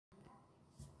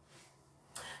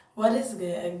What is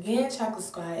good? Again, Chocolate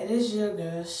Squad. It is your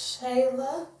girl,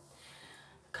 Shayla,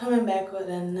 coming back with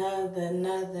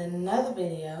another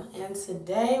video. And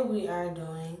today we are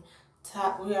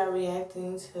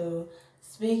reacting to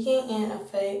Speaking in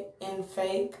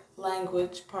Fake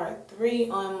Language Part 3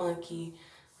 on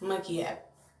Monkey app.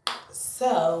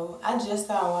 So, I just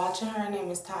started watching her. Her name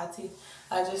is Tati.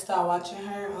 I just started watching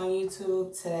her on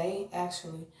YouTube today,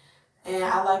 actually. And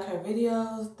I like her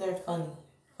videos. They're funny.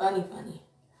 Funny.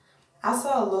 I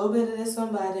saw a little bit of this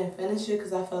one, but I didn't finish it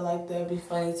because I felt like they'd be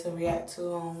funny to react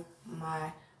to on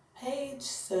my page.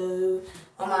 So,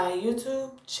 on my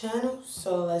YouTube channel.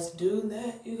 So, let's do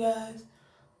that, you guys.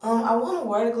 I want to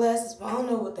wear the glasses, but I don't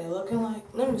know what they're looking like.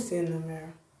 Let me see in the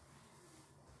mirror.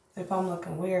 If I'm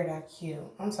looking weird or cute.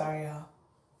 I'm sorry, y'all.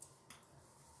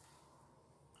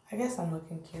 I guess I'm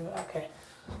looking cute. Okay.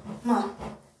 Come on.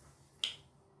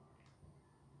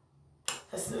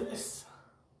 Let's do this.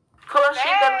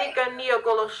 Koloshika lika nia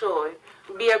goloshoy.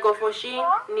 Bia gofoshi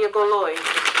nia goloi.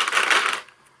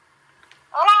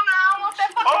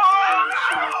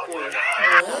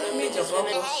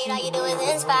 All you do is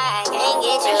inspire. Can't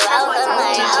get you out of my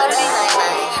mind.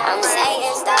 I'm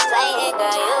saying stop playing,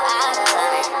 girl, you out of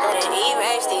line. Couldn't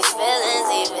erase these feelings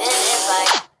even if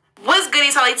I. What's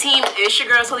good, Tolly team? It's your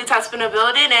girl Tolly Tots in the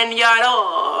building, and y'all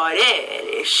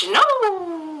already know.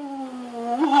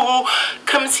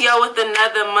 Coming to y'all with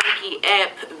another Monkey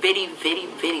app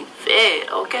vid,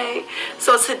 okay?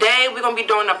 So today we're gonna be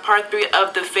doing a part 3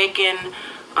 of the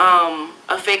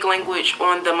a fake language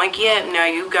on the Monkey app. Now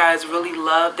you guys really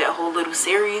love that whole little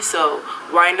series, so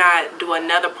why not do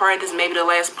another part? This may be the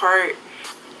last part.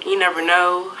 You never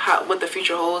know what the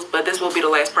future holds, but this will be the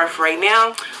last part for right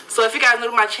now. So if you guys are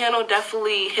new to my channel,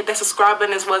 definitely hit that subscribe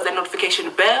button as well as that notification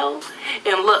bell.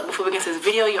 And look, before we get into this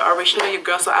video, you already know your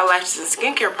girl so eyelashes and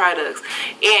skincare products.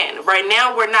 And right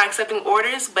now, we're not accepting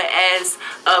orders, but as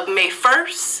of May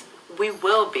 1st, we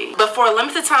will be. But for a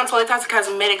limited time, Tolly Tots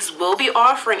Cosmetics will be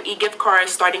offering e-gift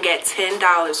cards starting at $10.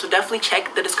 So definitely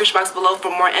check the description box below for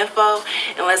more info.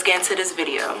 And let's get into this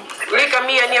video. Lika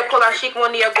mia nia kolashik mo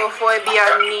nia gofoi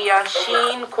bia nia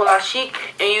sheen kolashik.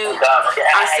 And you,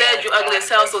 I said you ugly as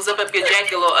hell, so zip up your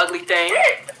jacket, little ugly thing.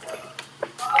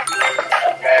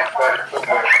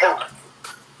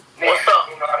 What's up?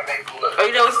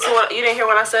 Oh, you didn't hear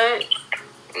what I said?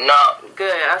 No.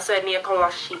 Good. I said nia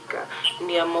kolashika,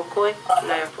 nia mokoi,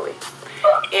 nia foi.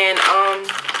 And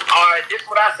Alright, this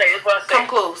what I say. Come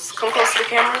close to the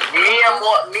camera. Me and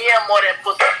more than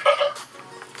pussy.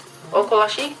 Oh,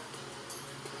 kolashi?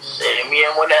 Say me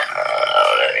and more than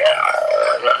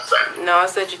No, I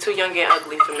said you're too young and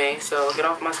ugly for me, so get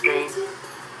off my screen.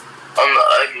 I'm not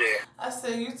ugly. I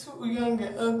said you too young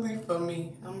and ugly for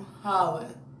me. I'm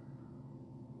hollering.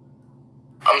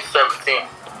 I'm 17.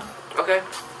 Okay.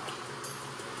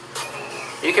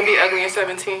 You can be ugly at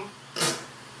 17.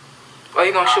 Or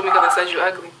you gonna shoot me because I said you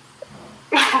ugly?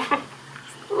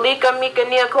 Lika mika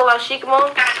nia kola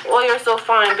shikmo. Oh, you're so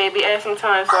fine, baby. Add some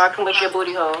time so I can lick your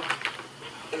booty hole.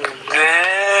 Damn,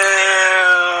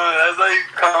 that's how you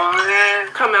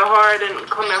coming. Coming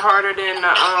harder than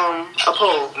a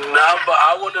pole. Nah, but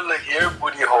I want to lick your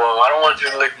booty hole. I don't want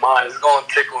you to lick mine. It's gonna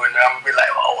tickle, and I'm gonna be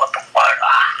like, oh, what the fuck?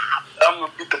 I'm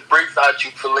gonna beat the brakes out you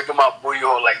for licking my booty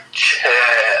hole like,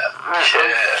 I'm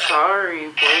sorry,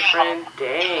 boyfriend.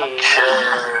 Dang.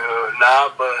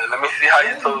 Nah, but let me see how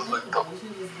your toes look, though.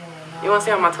 You wanna see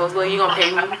how my toes look? You gonna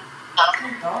pay me?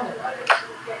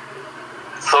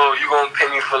 So you gonna pay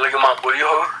me for licking my booty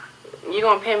hole? You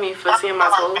gonna pay me for seeing my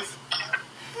toes?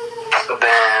 Damn.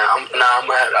 Nah, I'm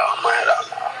gonna head out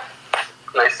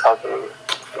now. Nice talking to you.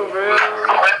 For real?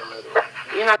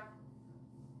 You're not.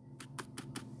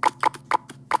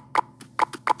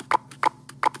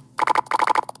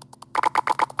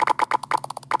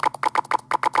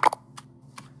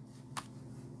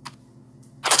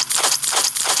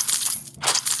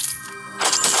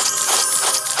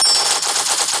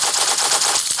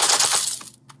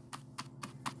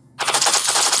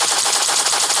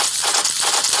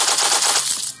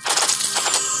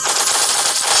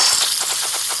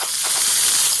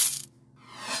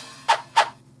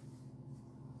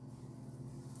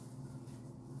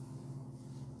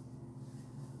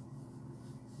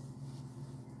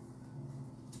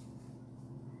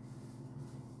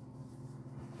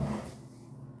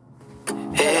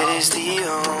 It is the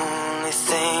only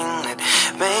thing that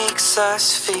makes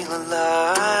us feel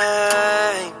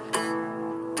alive.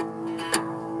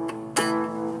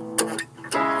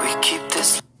 We keep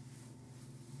this.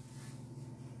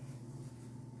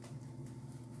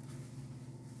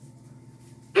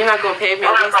 You're not gonna pay me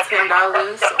at least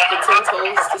 $10 for 10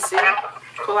 toes to see.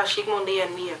 Kolashik mondia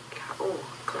nia Oh,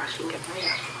 Kalashi get my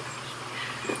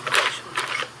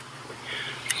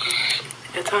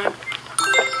At time?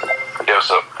 Yeah, what's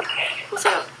up? What's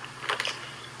up?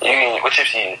 What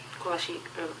chips you eating? Kalashi. You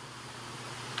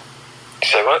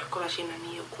said what? Kalashi na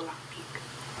niyo kulapik.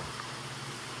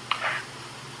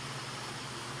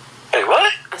 Hey,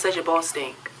 what? I said your balls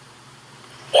stink.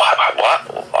 What?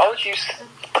 Why would you say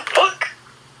what the fuck?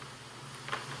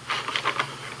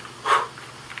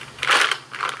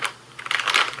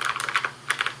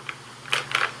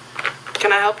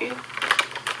 Can I help you?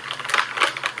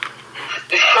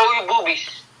 Show your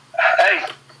boobies. Hey,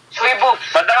 show your boobs,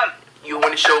 madam. You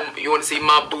want to see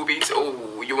my boobies?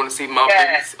 Oh, you want to see my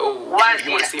boobies? Oh, What?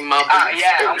 you want to see my boobies?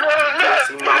 Yeah. Oh, you want to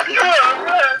see my boobies?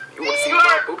 You want to see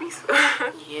my boobies?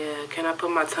 Yeah, can I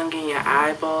put my tongue in your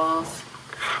eyeballs?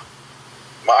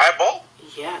 My eyeball?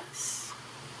 Yes.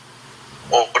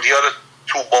 Or the other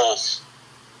two balls?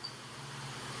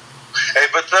 Hey,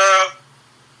 but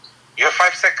you have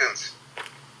 5 seconds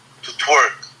to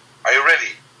twerk. Are you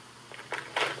ready?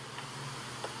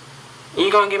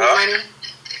 You gonna give me money?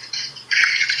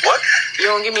 What? You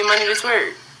gonna give me money to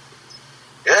twerk?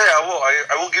 Yeah, I will.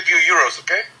 I will give you euros,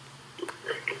 okay?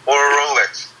 Or a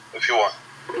Rolex, if you want.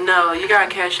 No, you gotta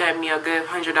cash at me a good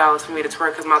 $100 for me to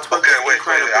twerk, because my twerk Okay, is wait.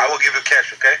 incredible. I will give you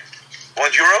cash, okay?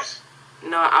 Want euros?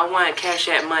 No, I want cash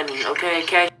at money, okay?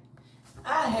 Cash.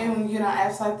 I hate when you get on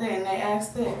apps like that and they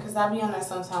ask that, because I be on there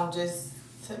sometimes just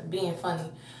being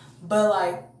funny. But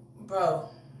like, bro,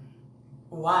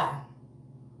 why?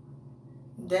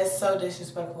 That's so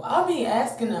disrespectful. I'll be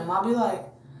asking them. I'll be like,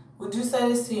 would you say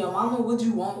this to your mama? Would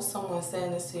you want someone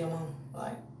saying this to your mama?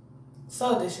 Like,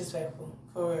 so disrespectful,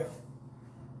 for real.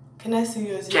 Can I see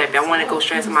yours? Jack, I want to go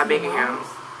straight to my bank account.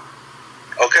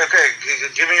 Okay.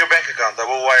 Give me your bank account. I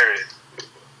will wire it.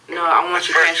 No, I want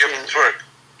you First, cash you have at. to twerk.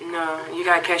 No, you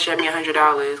gotta cash at me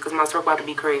 $100, because my twerk about to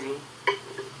be crazy.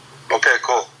 Okay,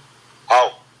 cool.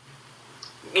 How?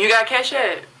 You got cash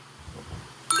at?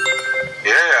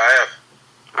 Yeah, I have.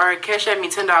 Alright, cash at me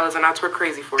 $10 and I'll twerk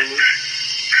crazy for you.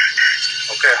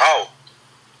 Okay, how?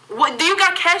 What do you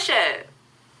got cash at?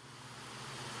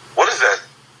 What is that?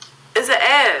 It's an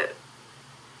ad.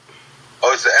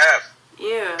 Oh, it's an app.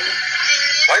 Yeah.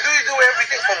 Why do you do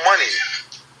everything for money?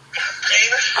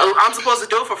 Oh, I'm supposed to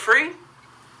do it for free?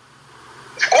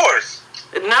 Of course.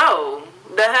 No.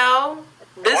 The hell?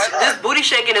 Why not? This booty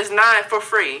shaking is not for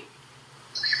free.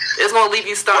 It's gonna leave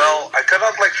you stunned. Well, I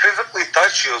cannot like physically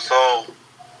touch you, so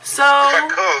So if I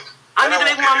could, I then need to will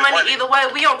make give my you money either way.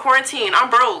 We on quarantine. I'm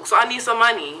broke, so I need some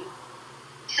money.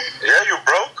 Yeah, you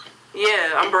broke?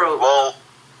 Yeah, I'm broke. Well,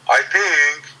 I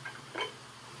think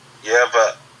you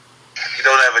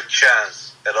don't have a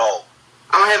chance at all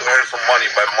I'm to gonna have. earn some money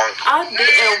by monkey. I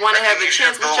didn't want to I have think a you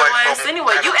chance should with do, your like, ass some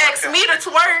anyway. kind You of asked me to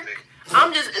twerk.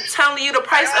 I'm just telling you the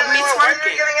price of me Why are you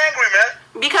twerking. getting angry, man?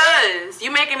 Because you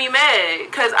making me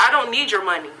mad. Because I don't need your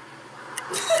money.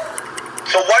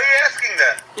 So why are you asking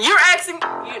that? You're asking.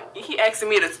 He asking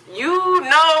me to. You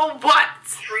know what?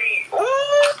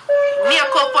 Nia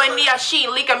kopo nia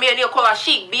shin lika mia nia kola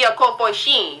shik bia kopo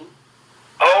shin.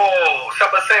 Oh,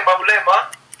 siapa say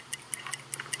problema?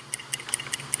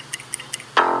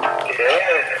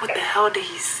 Yeah. What the hell did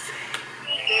he say?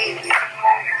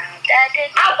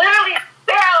 I literally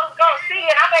said I was gonna see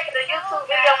it. I'm making a YouTube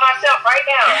video myself right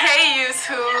now. Hey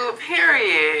YouTube.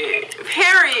 Period.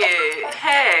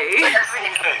 Hey.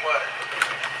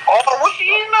 Oh, what do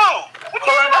you know?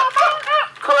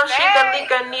 Kola shika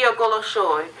lika nia kola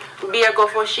shoy bia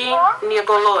kopo shin nia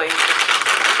koloi.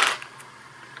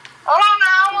 Hold on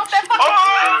now, I want that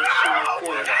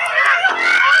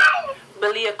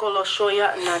Belia kola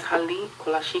shoya na kali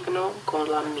kola shikno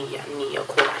kola mia nia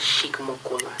kola shikmo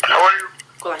kola. How are you?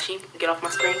 Kola shik, get off my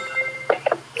screen.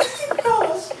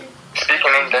 Speak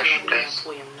in English,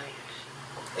 please.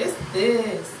 It's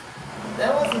this.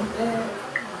 That wasn't bad.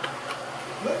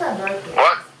 Look how dark it is.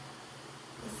 What?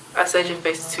 I said your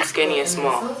face is too skinny and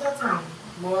small. Sometimes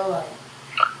more like.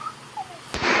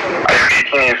 I'm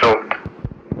 18 years old.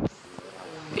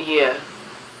 Yeah.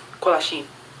 Kola shik.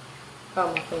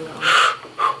 Got my finger on it.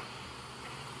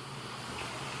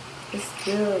 It's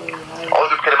still like.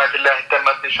 أعوذ بكلمات الله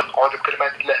التامة من شر أعوذ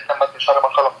بكلمات الله التامة من شر ما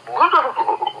خلق.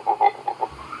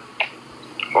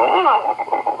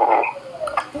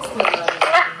 It's still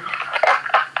like.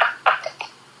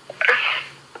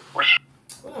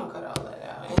 We don't cut all that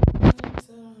out. It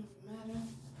doesn't matter.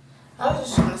 I was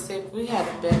just trying to see if we had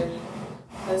a better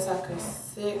place I could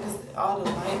sit, because all the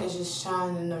light is just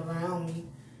shining around me.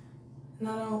 And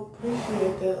I don't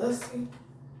appreciate that. Let's see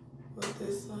what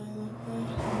this light look like.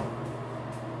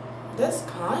 That's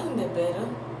kinda better.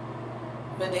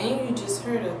 But then you just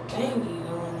heard a thingy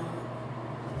going on.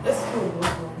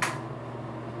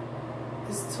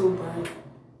 too bright.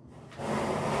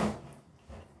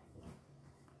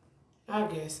 I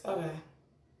guess. Okay.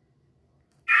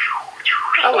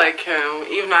 I like him,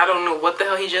 even though I don't know what the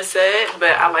hell he just said,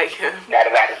 but I like him. That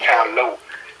is out of town low.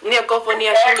 Niako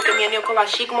nia shimika mia niako la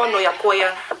shikmo no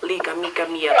yakoya lika mika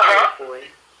mia boy.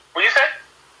 What you say?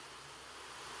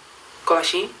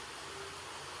 Kolashi.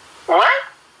 What?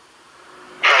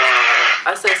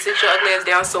 I said sit your ugly ass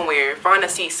down somewhere. Find a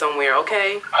seat somewhere,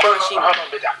 okay? Kolashi. Hold on,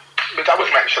 bitch. Bitch, I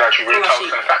was making sure that you really talk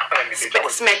sense. Stop playing me,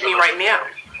 bitch. Smack me right now.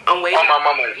 I'm waiting. Oh my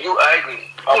mama, you ugly.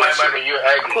 Oh my mama, you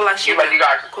ugly. Kolashi. You like you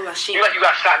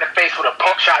got shot in the face with a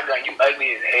pump shotgun. You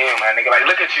ugly as hell, man, nigga. Like,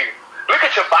 look at you. Look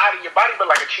at your body. Your body look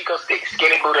like a Chico stick,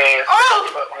 skinny boot ass.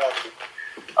 Oh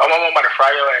my mama about to fry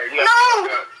your ass. You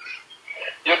no.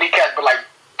 Your kneecaps but like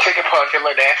chicken puns. Your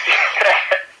little nasty.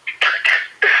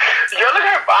 Yo, look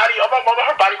at her body. Oh my mama,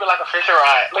 her body look like a fish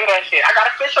rod. Look at that shit. I got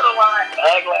a fish on the line.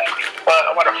 Ugly. But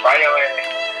I'm about to fry your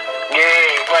ass.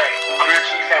 Yeah, right. Grilled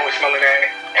cheese sandwich smelling ass.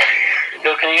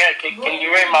 Yo, can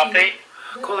you read my plate?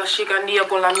 Kolashika nia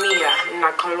kola mia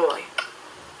na kaloi.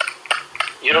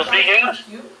 You don't speak English?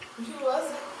 You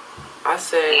wasn't. I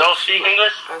said. You don't speak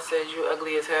English? I said you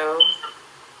ugly as hell.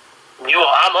 I'm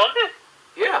ugly?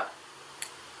 Yeah.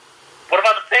 What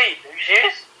about the fade? Are you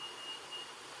serious?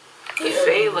 The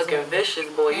fade looking vicious,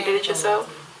 boy. You did it yourself?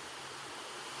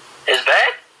 It's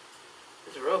bad?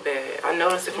 It's real bad. I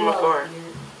noticed it from afar.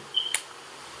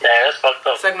 Yeah, that's fucked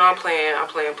up. It's like, no, I'm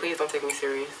playing. Please don't take me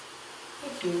serious.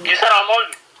 You said I'm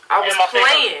ugly. I was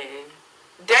playing.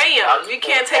 Damn, you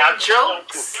can't take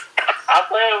jokes. I'm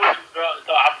playing with you, girl.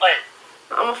 No, I'm playing.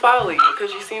 I'm gonna follow you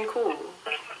because you seem cool.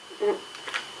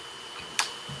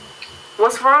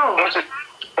 What's wrong? What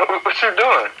you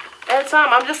doing? Every time,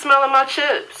 I'm just smelling my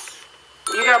chips.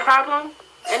 You got a problem?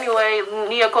 Anyway,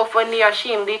 Niako for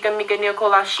Niashim, Lika Mika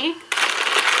Niakolashi.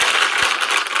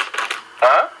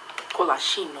 Huh?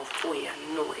 Kolashi no foya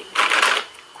noe.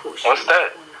 What's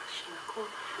that?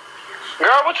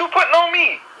 Girl, what you putting on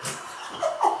me?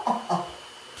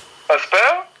 A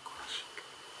spell?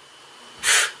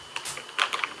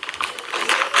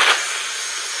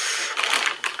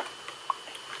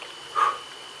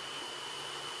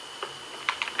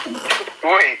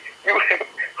 Wait,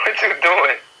 what you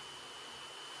doing?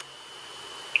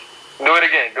 Do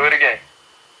it again.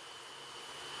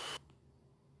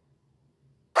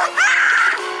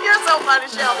 You're so funny,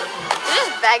 Sheldon. You're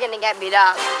just begging to get beat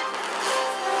up.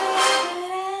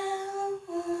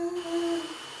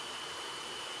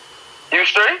 You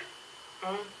straight?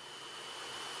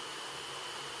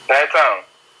 That time.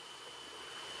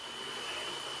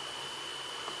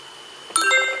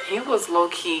 He was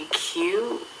low-key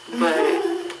cute, but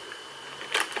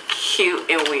cute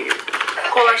and weird.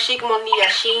 Kolashik moni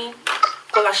yashin.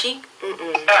 Kolashik?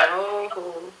 No.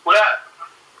 What up?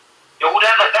 Yo, who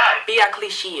that like that? Be a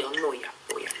cliché, no ya,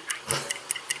 boy.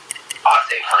 I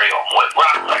say for real.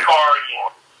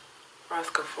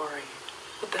 Rastafari.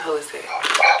 What the hell is that?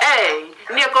 Hey,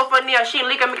 Niako for Niashin,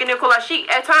 Lika Mika Nikolashik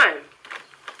at time.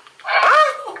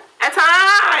 At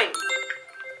time!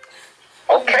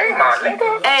 Okay, my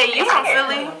nigga. Hey, you from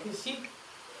Philly?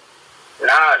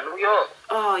 Nah, New York.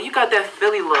 Oh, you got that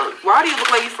Philly look. Why do you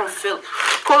look like you from Philly?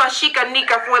 Kolashika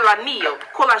nika fue la nio.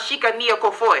 Kolashika nia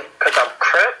ko foi. Cause I'm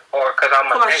crip or cause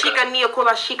I'm a Kolashika nigga? nia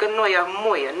kolashika noya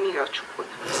moya nia chukwa.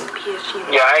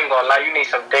 Yeah, I ain't gonna lie, you need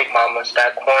some dick, mamas.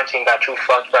 That quarantine got you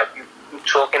fucked up. You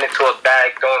talking into a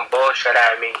bag, throwing bullshit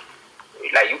at me.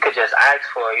 Like, you could just ask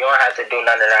for it. You don't have to do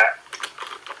none of that.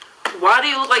 Why do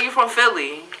you look like you from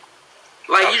Philly?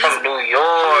 Like I'm you from just New York.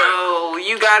 No,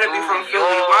 you gotta be from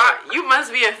Philly. Why? You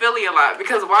must be in Philly a lot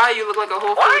because why you look like a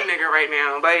whole Philly nigga right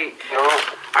now? Like,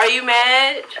 are you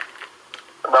mad?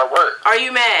 About what? Are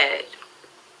you mad?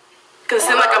 Cause it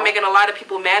seems like I'm making a lot of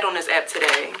people mad on this app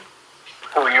today.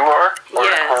 Who you are? Or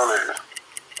Yes.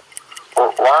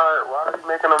 Well, why are you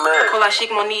making them mad?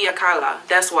 Kolashik monia kala.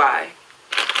 That's why.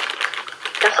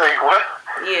 It's like, what?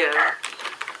 Yeah.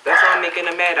 That's why I'm making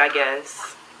them mad, I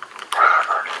guess.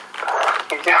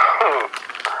 Yo,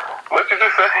 what did you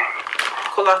say?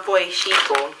 Kola foi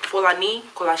shiko. Fulani.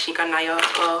 Kola shika naya.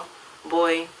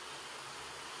 Boy.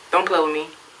 Don't play with me.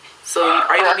 So,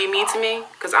 are you gonna be mean to me?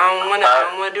 Cause I don't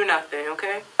wanna do nothing,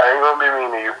 okay? I ain't gonna be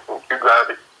mean to you. You got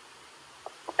it.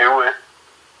 You win.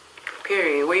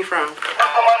 Period. Where you from?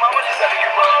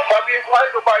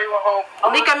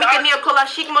 Nika mika nia kola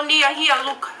shik monia here.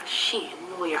 Look. She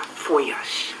noya foya.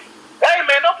 Hey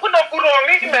man, don't put no food on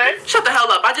me, man. Shut the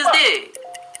hell up. I just did.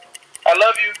 I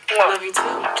love you. I love you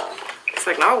too. It's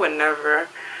like, no, I would never.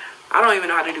 I don't even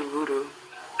know how to do voodoo.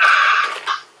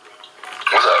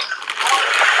 What's up?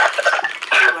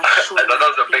 I thought that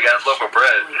was a big ass loaf of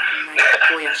bread.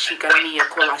 Boya chica nia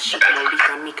cola chic,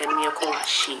 Molika Mika nia cola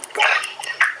chic.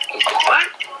 What?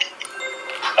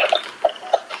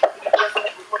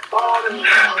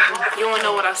 You wanna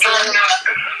know what I said?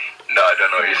 No, I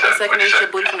don't know what you said. Second nature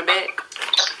booty from the back.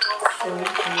 Are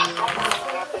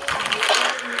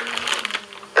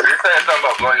you saying something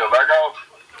about blowing your back off?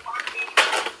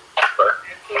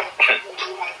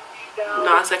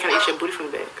 No, I said can I eat your booty from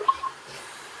the back.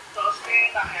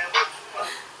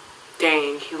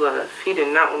 Dang, he left. He did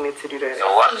not want me to do that. So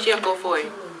what? She'll go for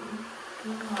it.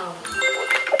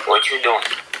 What you doing?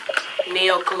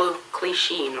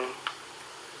 Neo-clicino.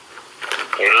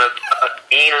 You look,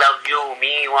 he love you,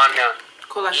 me wanna.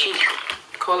 Cola chic.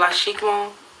 Cola chic,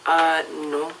 mo?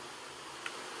 No.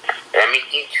 Let me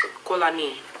eat you. Cola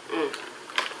ni.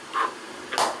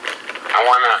 I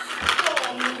wanna.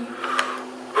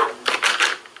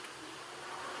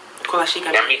 Cola chic.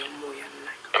 Let me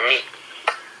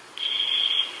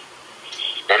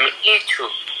eat you.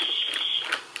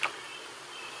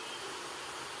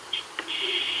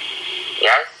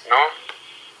 Yes? No?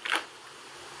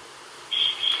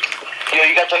 Yo,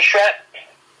 you got your strap?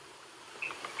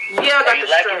 Yeah, I got the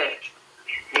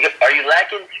strap. Are you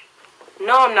lacking?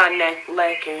 No, I'm not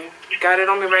lacking. Got it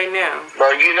on me right now.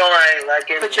 Bro, you know I ain't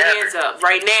lacking. Put your hands up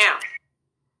right now.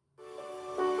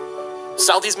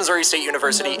 Southeast Missouri State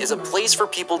University is a place for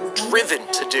people driven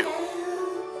to do.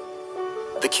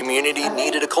 The community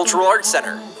needed a cultural arts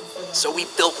center, so we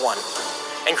built one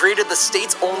and created the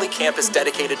state's only campus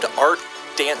dedicated to art,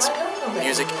 dance,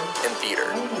 music, and theater.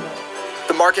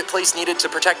 The marketplace needed to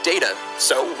protect data,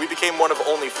 so we became one of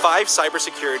only 5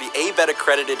 cybersecurity A-BET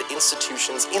accredited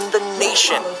institutions in the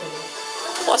nation.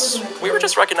 Plus, we were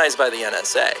just recognized by the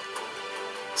NSA.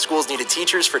 Schools needed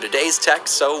teachers for today's tech,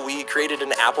 so we created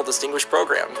an Apple Distinguished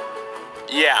Program.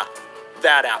 Yeah,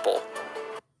 that Apple.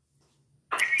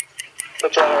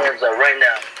 Put your hands up right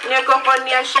now. Nia go for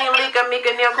nia she lika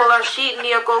mika nia cola sheet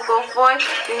nia go foi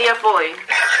nia foi.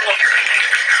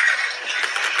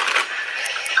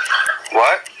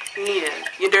 What? Nia,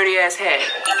 your dirty ass head.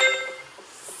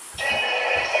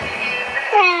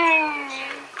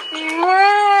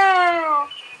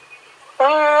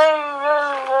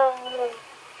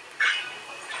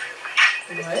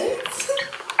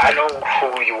 I know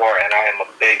who you are, and I am a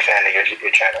big fan of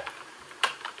your channel.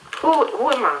 Who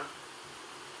am I?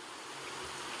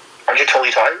 Aren't you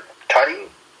totally Toddy?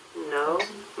 No,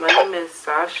 my name is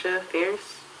Sasha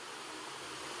Fierce.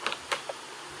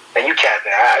 And you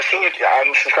capping. I've seen it. I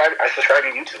subscribe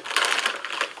to YouTube.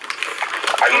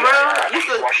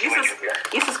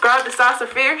 You subscribe to Sasha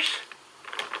Fierce?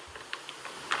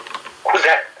 Who's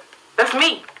that? That's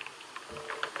me.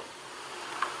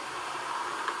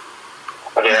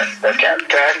 Okay, that's cap.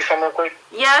 Can I ask you something real quick?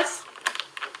 Yes.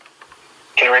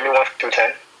 Can you rate me 1 through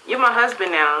 10? You're my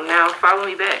husband now. Now follow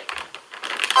me back.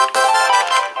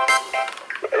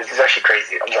 This is actually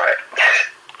crazy. I'm sorry.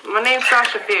 My name's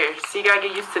Sasha Fierce. So you gotta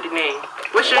get used to the name.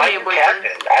 What's your Why name, you boyfriend?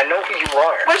 capping? I know who you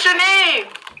are. What's your name?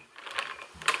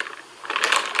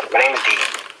 My name is D.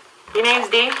 Your name's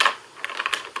D?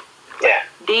 Yeah.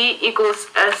 D equals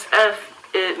SF.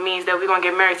 It means that we're gonna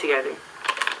get married together.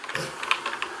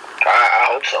 I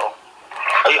hope so.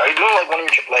 Are you doing like one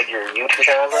of your YouTube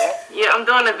channels right now? Yeah, I'm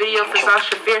doing a video for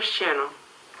Sasha Fierce channel.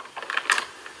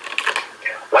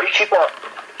 Why do you keep on?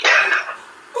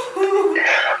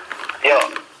 Yo,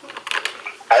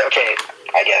 okay.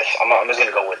 I guess I'm just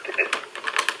gonna go with it.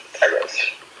 I guess.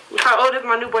 How old is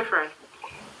my new boyfriend?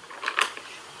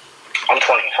 I'm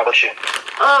 20. How about you?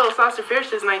 Oh, Sasha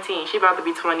Fierce is 19. She about to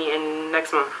be 20 in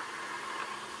next month.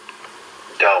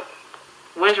 Dope.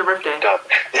 When's your birthday? Dope.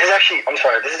 This is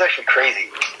actually crazy.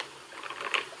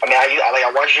 I mean,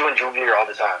 I watch you and Juvier all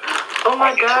the time. Oh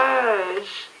my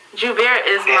gosh. Juvier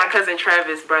is my cousin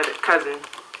Travis' cousin.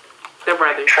 Their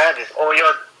brother. Travis. Oh,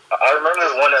 yo, I remember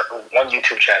this one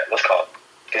YouTube chat. What's called?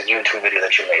 This YouTube video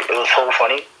that you made. It was so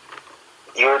funny.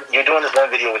 You're doing this one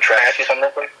video with Travis. Ask you something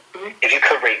real quick? Mm-hmm. If you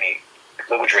could rate me,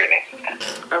 what would you rate me?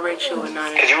 I rate you a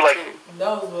 9. Because you were like...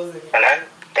 Those wasn't a 9?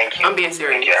 Thank you. I'm being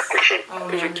serious. Thank you. I appreciate it.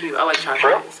 Because you're cute. I like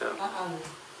chocolate, so...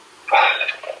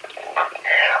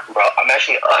 Bro, I'm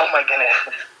actually... Oh, my goodness.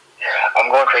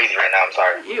 I'm going crazy right now. I'm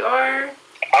sorry. You are?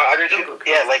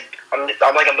 Yeah, like I'm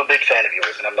a big fan of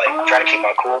yours, and I'm like trying to keep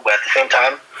my cool, but at the same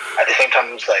time,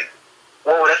 I'm just like,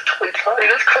 whoa, that's totally funny.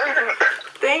 That's crazy.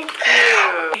 Thank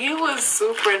you. He was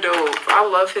super dope. I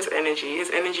love his energy. His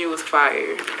energy was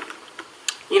fire.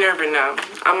 You never know.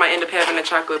 I might end up having a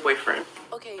chocolate boyfriend.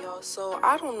 Okay, y'all, so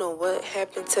I don't know what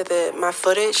happened to my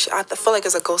footage. I feel like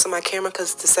there's a ghost in my camera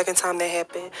because it's the second time that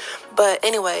happened. But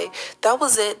anyway, that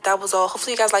was it. That was all.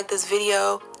 Hopefully you guys liked this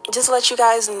video. Just to let you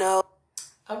guys know.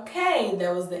 Okay,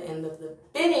 that was the end of the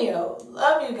video.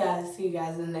 Love you guys. See you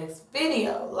guys in the next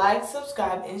video. Like,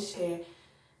 subscribe, and share.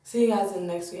 See you guys in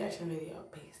the next reaction video.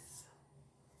 Peace.